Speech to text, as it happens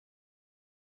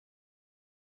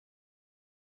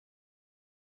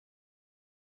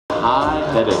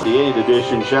high-headed. The 8th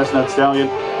edition Chestnut Stallion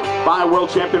by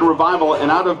World Champion Revival, and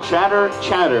out of Chatter,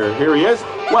 here he is.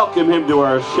 Welcome him to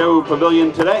our show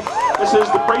pavilion today. This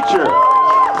is the Preacher.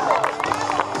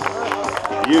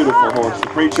 Beautiful horse. The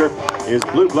Preacher is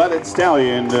blue-blooded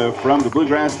stallion from the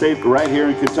Bluegrass State right here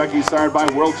in Kentucky, sired by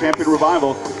World Champion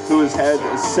Revival, who has had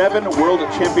 7 World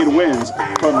Champion wins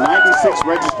from 96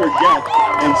 registered get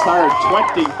and sired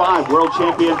 25 World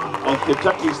Champion and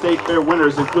Kentucky State Fair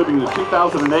winners, including the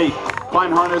 2008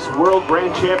 Fine Harness World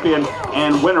Grand Champion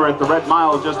and winner at the Red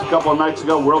Mile just a couple of nights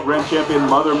ago, World Grand Champion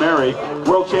Mother Mary,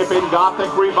 World Champion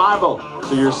Gothic Revival.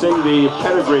 So you're seeing the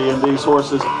pedigree in these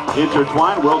horses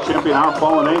intertwined. World Champion Our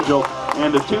Fallen Angel,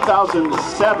 and the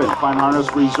 2007 Fine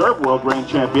Harness Reserve World Grand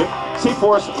Champion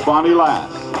Seaforce Bonnie Lass.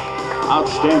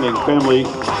 Outstanding family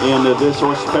in this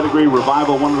horse pedigree.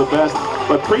 Revival, one of the best.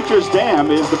 But Preacher's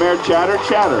dam is the mare Chatter.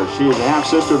 She is a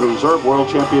half-sister to Reserve World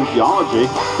Champion Theology.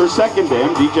 Her second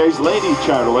dam, DJ's Lady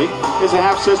Chatterley, is a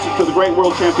half-sister to the great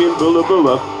World Champion Bula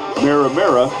Bula,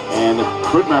 Mira, and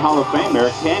Broodmare Hall of Fame mare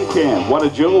Can. What a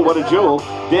jewel, what a jewel.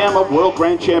 Dam of World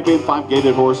Grand Champion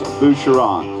 5-gated horse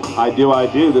Boucheron. I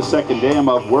Do, the second dam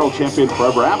of World Champion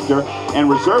Forever After, and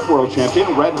Reserve World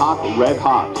Champion Red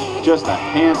Hawk. Just a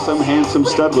handsome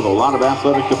stud with a lot of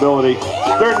athletic ability.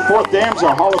 3rd and 4th dams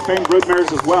are Hall of Fame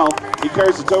broodmares as well. He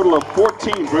carries a total of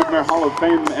 14 Broodmare Hall of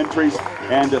Fame entries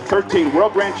and 13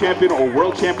 World Grand Champion or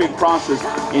World Champion crosses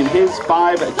in his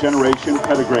 5-generation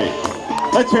pedigree.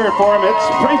 Let's hear it for him. It's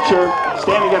Preacher,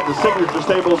 standing at the Signature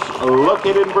Stables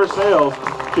located in Versailles.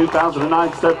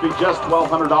 2009 start fee just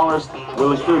 $1,200,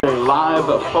 will include a live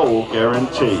foal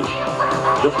guarantee.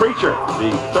 The Preacher,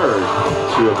 the 3rd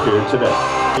to appear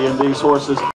today. In these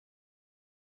horses.